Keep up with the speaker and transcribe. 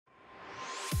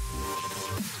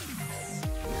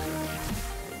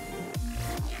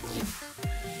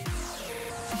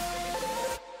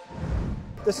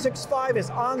The 6.5 is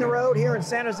on the road here in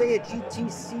San Jose at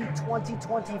GTC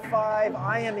 2025.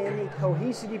 I am in the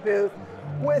Cohesity booth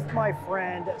with my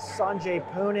friend Sanjay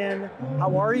Poonen.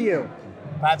 How are you?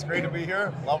 Pat, it's great to be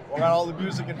here. We got all the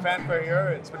music and fanfare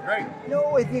here. It's been great.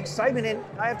 No, the excitement, and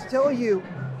I have to tell you,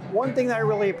 one thing that I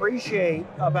really appreciate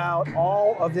about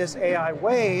all of this AI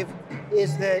wave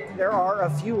is that there are a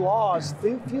few laws,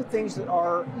 few things that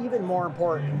are even more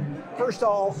important. First of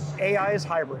all, AI is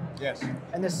hybrid. Yes.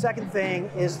 And the second thing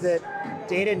is that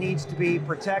data needs to be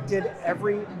protected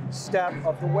every step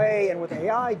of the way, and with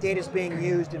AI, data is being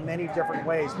used in many different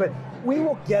ways. But we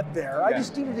will get there. I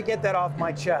just needed to get that off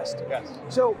my chest. Yes.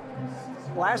 So,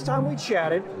 last time we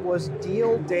chatted was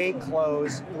deal day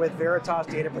close with Veritas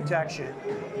Data Protection.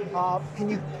 Can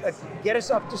you get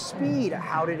us up to speed?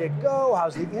 How did it go?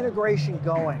 How's the integration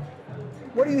going?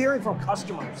 What are you hearing from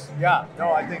customers? Yeah,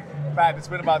 no, I think, Pat, it's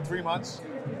been about 3 months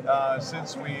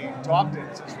since we talked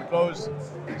and since we closed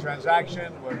the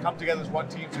transaction. We've come together as one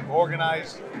team to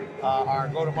organize our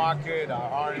go-to-market,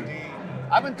 our R&D.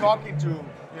 I've been talking to,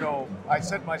 I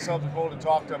set myself the goal to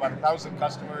talk to about 1,000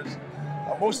 customers,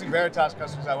 mostly Veritas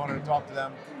customers. I wanted to talk to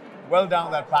them. Well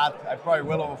down that path, I probably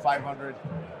well over 500.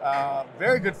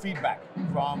 Very good feedback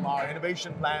from our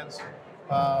innovation plans.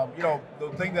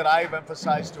 The thing that I've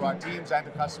emphasized to our teams and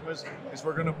to customers is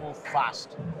we're going to move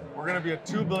fast. We're going to be a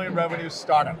 2 billion revenue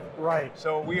startup. Right.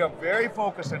 So we are very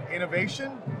focused on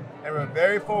innovation, and we're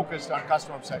very focused on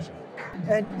customer obsession.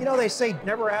 And they say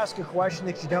never ask a question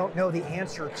that you don't know the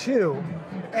answer to.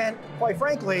 And quite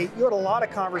frankly, you had a lot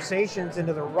of conversations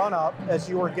into the run-up as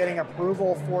you were getting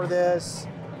approval for this.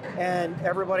 And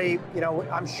everybody,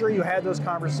 I'm sure you had those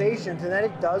conversations, and then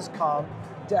it does come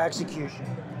to execution.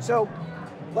 So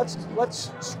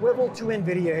let's swivel to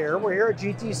NVIDIA here. We're here at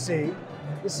GTC.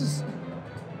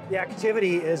 The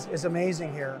activity is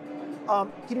amazing here.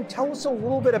 Can you tell us a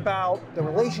little bit about the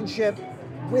relationship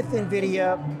with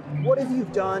NVIDIA? What have you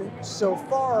done so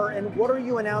far, and what are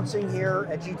you announcing here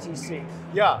at GTC?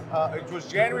 Yeah, it was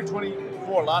January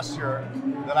 24 last year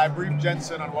that I briefed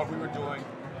Jensen on what we were doing.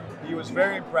 He was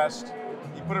very impressed.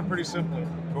 He put it pretty simply.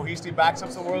 Cohesity backs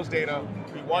up the world's data.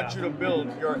 We want you to build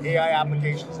your AI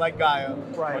applications like Gaia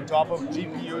on top of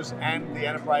GPUs and the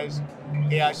enterprise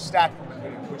AI stack from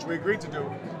NVIDIA, which we agreed to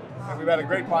do. And we've had a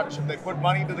great partnership. They put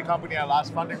money into the company in our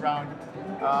last funding round.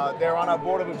 They're on our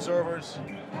board of observers,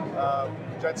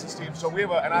 Jensen's team. So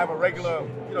I have a regular,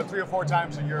 3 or 4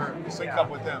 times a year sync up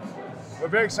with them. We're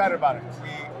very excited about it.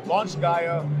 We launched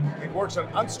Gaia. It works on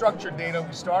unstructured data.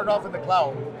 We started off in the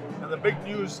cloud. And the big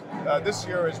news this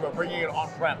year is we're bringing it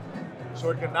on-prem. So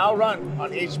it can now run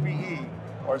on HPE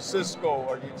or Cisco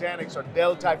or Nutanix or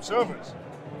Dell type servers.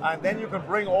 And then you can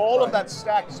bring all of that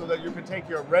stack so that you can take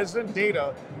your resident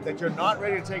data that you're not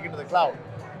ready to take into the cloud.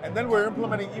 And then we're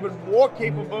implementing even more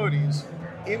capabilities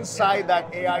inside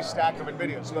that AI stack of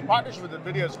NVIDIA. So the partnership with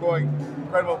NVIDIA is going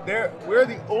incredible. We're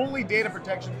the only data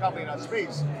protection company in our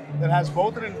space that has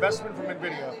both an investment from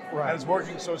NVIDIA and is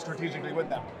working so strategically with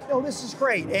them. This is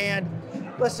great. And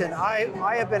listen,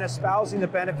 I have been espousing the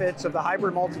benefits of the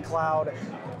hybrid multi-cloud,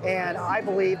 and I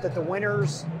believe that the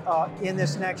winners in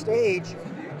this next age,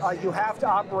 you have to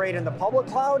operate in the public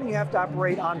cloud and you have to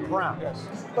operate on-prem. Yes.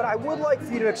 But I would like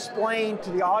for you to explain to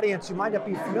the audience who might not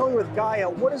be familiar with Gaia,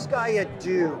 what does Gaia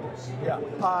do? Yeah.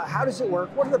 How does it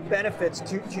work? What are the benefits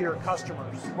to your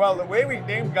customers? Well, the way we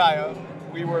named Gaia,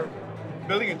 we were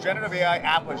building a generative AI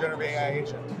app, a generative AI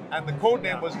agent. And the code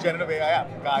name was generative AI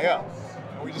app, Gaia.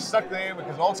 And we just stuck the name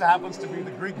because it also happens to be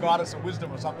the Greek goddess of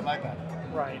wisdom or something like that.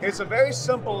 Right. It's a very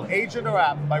simple agent or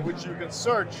app by which you can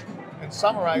search and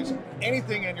summarize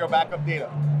anything in your backup data,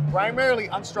 primarily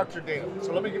unstructured data.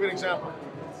 So let me give you an example.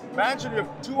 Imagine you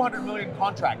have 200 million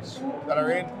contracts that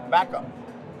are in backup,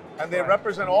 and they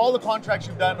represent all the contracts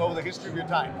you've done over the history of your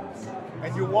time.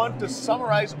 And you want to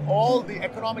summarize all the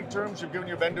economic terms you've given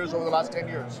your vendors over the last 10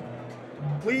 years.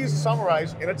 Please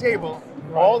summarize in a table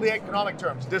all the economic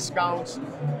terms, discounts,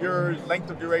 your length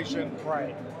of duration.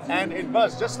 Right. And it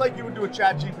does, just like you would do a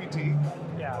chat GPT,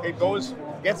 it goes,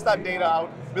 gets that data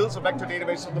out, builds a vector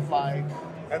database on the fly,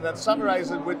 and then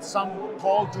summarizes it with some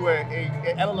call to a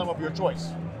LLM of your choice.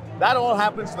 That all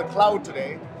happens in the cloud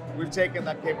today. We've taken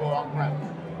that capable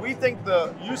on-prem. We think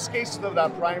the use cases of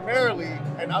that primarily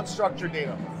in unstructured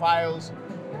data, files,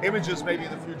 images maybe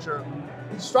in the future.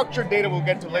 Structured data we'll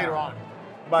get to later on,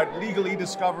 but legal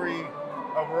e-discovery,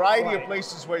 a variety of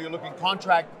places where you're looking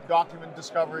contract document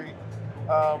discovery.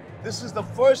 This is the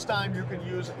first time you can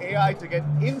use AI to get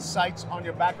insights on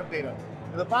your backup data.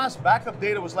 In the past, backup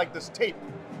data was like this tape.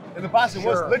 In the past, it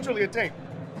was literally a tape.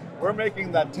 We're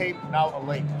making that tape now a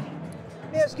lake.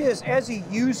 Let me ask you this, as a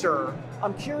user,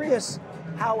 I'm curious,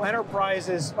 how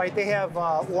enterprises, right, they have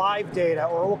live data,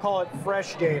 or we'll call it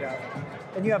fresh data,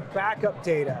 and you have backup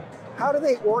data. How do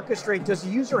they orchestrate? Does the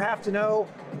user have to know,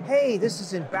 hey, this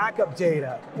is in backup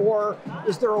data? Or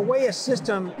is there a way a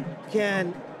system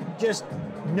can just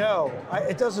know?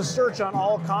 It does a search on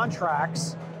all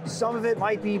contracts. Some of it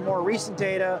might be more recent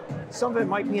data, some of it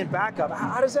might be in backup.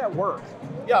 How does that work?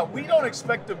 Yeah, we don't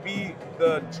expect to be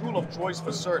the tool of choice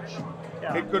for search.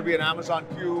 Yeah. It could be an Amazon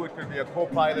Q, it could be a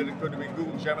Copilot, it could be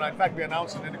Google Gemini. In fact, we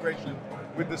announced an integration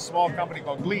with this small company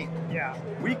called Glean. Yeah.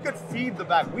 We could feed the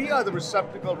back. We are the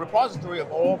repository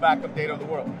of all backup data in the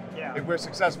world, if we're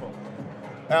successful.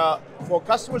 For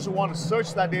customers who want to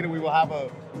search that data, we will have a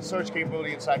search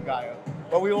capability inside Gaia.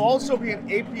 But we will also be an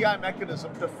API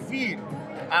mechanism to feed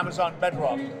Amazon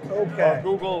Bedrock, or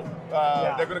Google,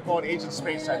 they're going to call it Agent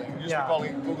Space, I think. We used to call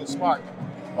it Google Spark,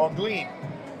 or Glean.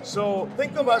 So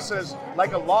think of us as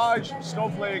like a large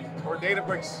Snowflake or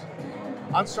Databricks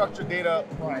unstructured data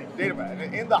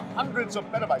database in the hundreds of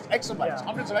petabytes, exabytes,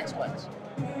 hundreds of exabytes.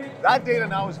 That data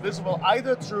now is visible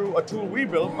either through a tool we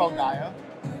built called Gaia,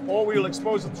 or we will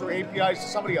expose it through APIs to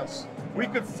somebody else. We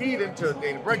could feed into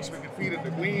Databricks, we could feed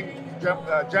into Glean,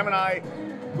 Gemini,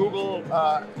 Google,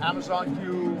 Amazon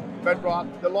Q, Bedrock.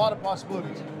 There are a lot of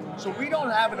possibilities. So we don't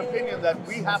have an opinion that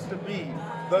we have to be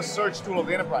the search tool of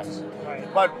the enterprise. Right.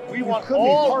 But we want could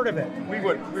all, be part of it. We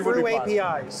would through be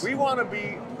APIs. We want to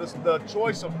be the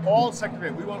choice of all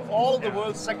secondary. We want all of the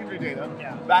world's secondary data,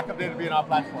 backup data to be in our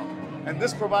platform. And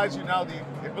this provides you now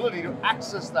the ability to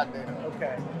access that data.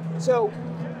 Okay. So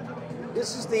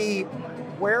this is the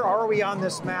where are we on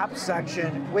this map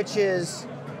section, which is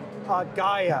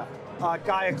Gaia,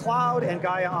 Gaia Cloud and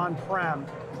Gaia On-Prem.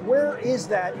 Where is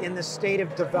that in the state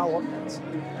of development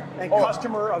and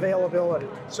customer availability?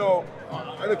 So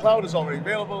the cloud is already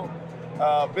available,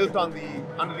 built on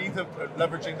underneath of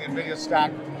leveraging the NVIDIA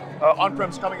stack.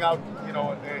 On-prem's coming out, in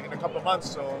a couple of months,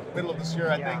 so middle of this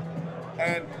year, I think.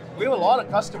 And we have a lot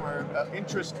of customer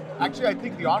interest. Actually, I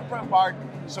think the on-prem part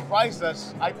surprised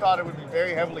us. I thought it would be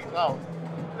very heavily cloud.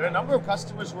 There are a number of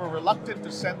customers who are reluctant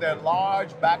to send their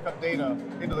large backup data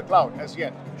into the cloud as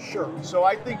yet. Sure. So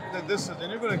I think that this is,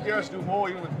 and you're going to hear us do more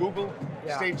even with Google.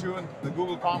 Stay tuned. The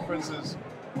Google conference is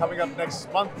coming up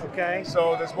next month. Okay.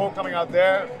 So there's more coming out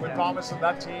there with Thomas and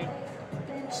that team.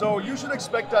 So you should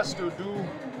expect us to do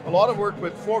a lot of work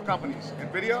with 4 companies: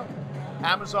 NVIDIA,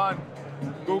 Amazon,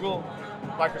 Google,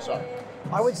 Microsoft.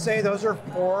 I would say those are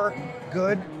 4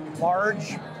 good,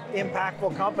 large,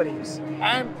 impactful companies.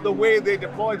 And the way they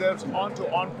deploy those onto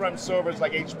on-prem servers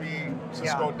like HP,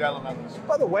 Cisco, Dell, and others.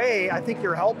 By the way, I think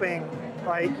you're helping,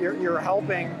 right? You're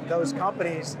helping those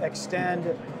companies extend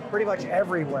pretty much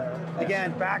everywhere.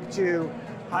 Again, back to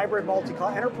hybrid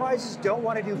multi-cloud. Enterprises don't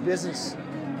want to do business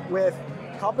with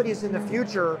companies in the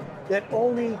future that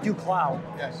only do cloud,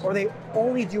 or they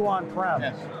only do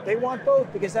on-prem. They want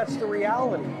both because that's the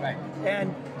reality. Right.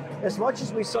 And as much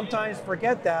as we sometimes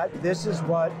forget that, this is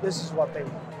what they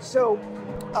want. So,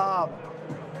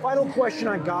 final question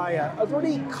on Gaia. Are there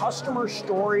any customer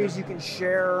stories you can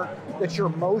share that you're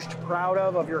most proud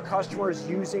of your customers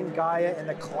using Gaia in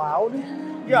the cloud?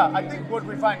 Yeah, I think what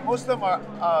we find, most of them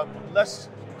are less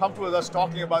comfortable with us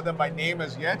talking about them by name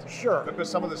as yet. Sure. Because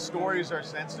some of the stories are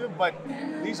sensitive, but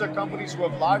these are companies who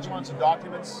have large amounts of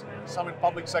documents, some in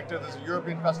public sector. There's a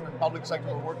European customer in public sector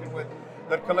we're working with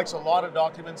that collects a lot of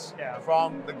documents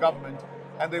from the government,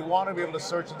 and they want to be able to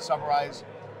search and summarize.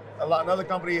 Another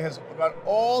company has got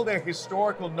all their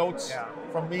historical notes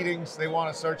from meetings they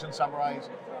want to search and summarize.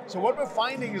 So what we're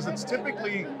finding is it's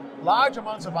typically large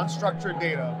amounts of unstructured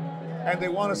data, and they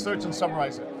want to search and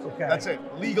summarize it. That's it.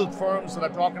 Legal firms that are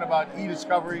talking about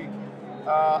e-discovery.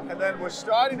 And then we're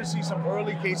starting to see some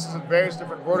early cases in various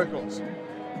different verticals.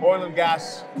 Oil and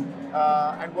gas,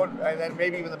 and then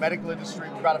maybe even the medical industry.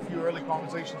 We've got a few early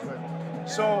conversations with.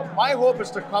 So my hope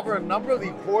is to cover a number of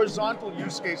the horizontal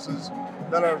use cases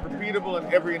that are repeatable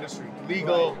in every industry.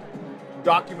 Legal,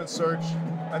 document search,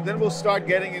 and then we'll start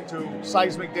getting into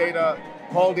seismic data,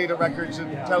 call data records in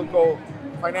telco,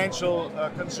 financial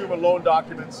consumer loan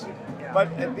documents.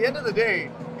 But at the end of the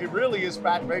day, it really is,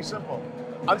 Pat, very simple.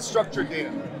 Unstructured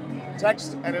data,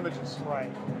 text and images.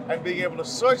 Right. And being able to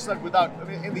search that without,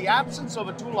 in the absence of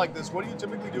a tool like this, what you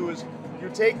typically do is you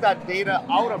take that data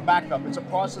out of backup. It's a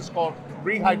process called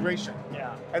rehydration.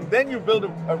 And then you build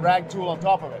a RAG tool on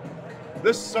top of it.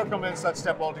 This circumvents that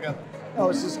step altogether. Oh,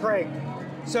 this is great.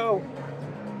 So,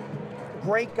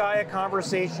 great Gaia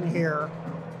conversation here.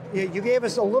 You gave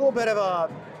us a little bit of a,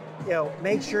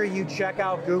 make sure you check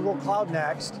out Google Cloud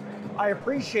Next. I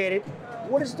appreciate it.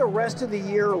 What does the rest of the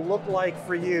year look like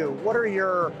for you? What are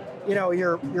your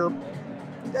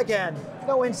again,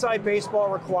 no inside baseball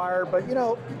required, but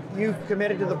you've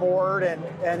committed to the board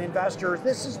and investors.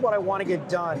 This is what I want to get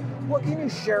done. What can you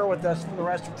share with us for the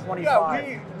rest of 25?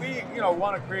 Yeah, we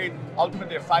want to create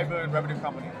ultimately a $5 billion revenue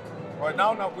company. Right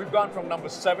now we've gone from number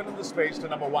 7 in the space to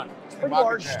number 1. Pretty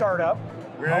large startup.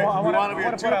 We want to be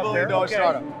a $2 billion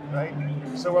startup, right?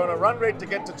 So we're on a run rate to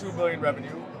get to $2 billion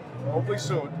revenue, hopefully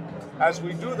soon. As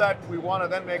we do that, we want to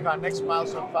then make our next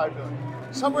milestone $5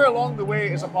 billion. Somewhere along the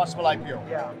way is a possible IPO.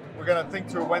 Yeah. We're going to think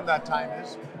through when that time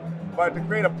is. But to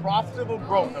create a profitable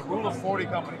growth, a rule of 40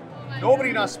 company. Nobody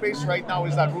in our space right now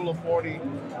is that rule of 40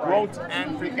 growth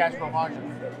and free cash flow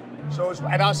margin. So it's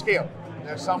at our scale.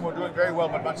 There's some who are doing very well,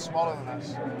 but much smaller than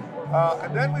us.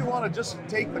 And then we want to just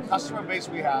take the customer base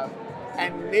we have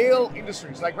and nail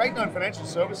industries. Like right now in financial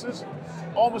services,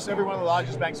 almost every one of the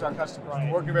largest banks are our customers.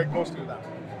 We're working very closely with them.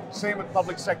 Same with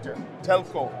public sector,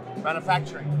 telco,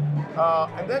 manufacturing.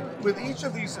 And then with each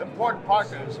of these important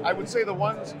partners, I would say the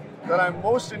ones that I'm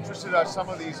most interested in are some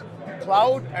of these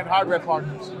cloud and hardware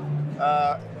partners.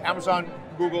 Amazon,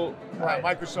 Google,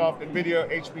 Microsoft, NVIDIA,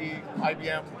 HP,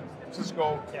 IBM,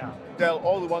 Cisco, Dell,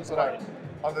 all the ones that are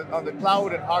on the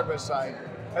cloud and hardware side.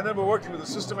 And then we're working with the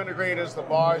system integrators, the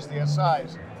VARs, the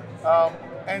SIs.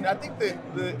 And I think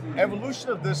the evolution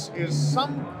of this is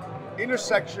some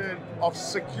intersection of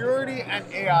security and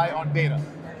AI on data.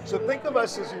 So think of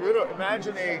us as you would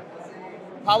imagine a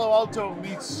Palo Alto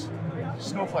meets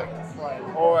Snowflake,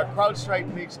 or a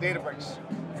CrowdStrike meets Databricks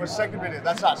for secondary data.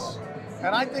 That's us.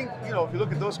 And I think, if you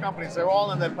look at those companies, they're all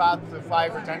on their path to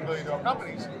 $5 or $10 billion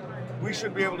companies. We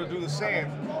should be able to do the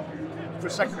same for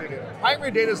secondary data. Primary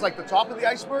data is like the top of the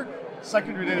iceberg.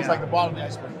 Secondary data is like the bottom of the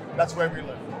iceberg. That's where we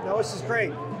live. No, this is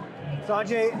great.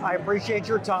 Sanjay, I appreciate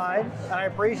your time, and I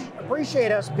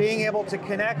appreciate us being able to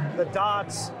connect the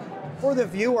dots for the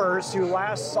viewers who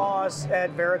last saw us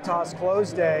at Veritas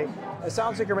Close Day. It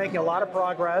sounds like you're making a lot of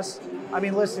progress. I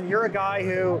mean, listen, you're a guy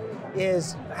who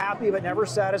is happy but never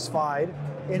satisfied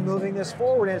in moving this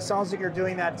forward, and it sounds like you're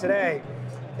doing that today.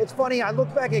 It's funny, I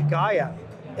look back at Gaia.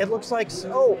 It looks like,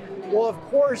 oh, well, of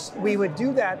course we would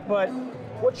do that, but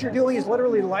what you're doing is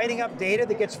literally lighting up data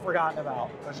that gets forgotten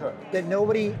about. That's right. That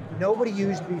nobody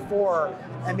used before,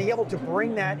 and be able to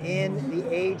bring that in the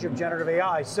age of generative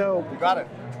AI. So you got it.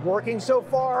 Working so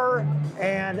far,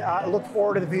 and I look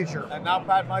forward to the future. And now,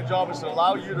 Pat, my job is to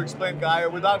allow you to explain Gaia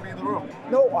without me in the room.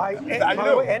 No,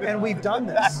 and we've done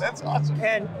this. That's awesome.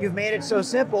 And you've made it so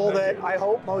simple that I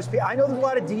hope most people, I know there's a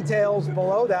lot of details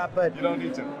below that, but you don't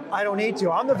need to. I don't need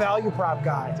to. I'm the value prop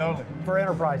guy. Totally. For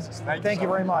enterprises. Thank you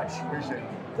very much. Appreciate it.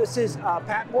 This is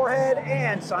Pat Moorhead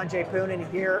and Sanjay Poonen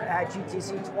here at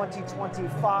GTC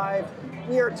 2025.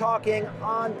 We are talking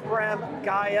on-prem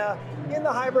Gaia in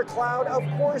the hybrid cloud. Of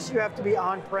course you have to be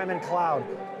on-prem and cloud.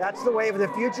 That's the wave of the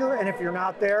future, and if you're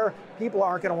not there, people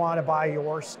aren't going to want to buy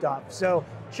your stuff. So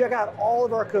check out all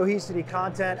of our Cohesity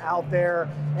content out there,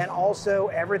 and also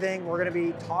everything we're going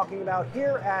to be talking about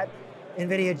here at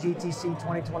NVIDIA GTC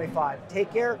 2025.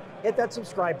 Take care, hit that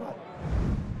subscribe button.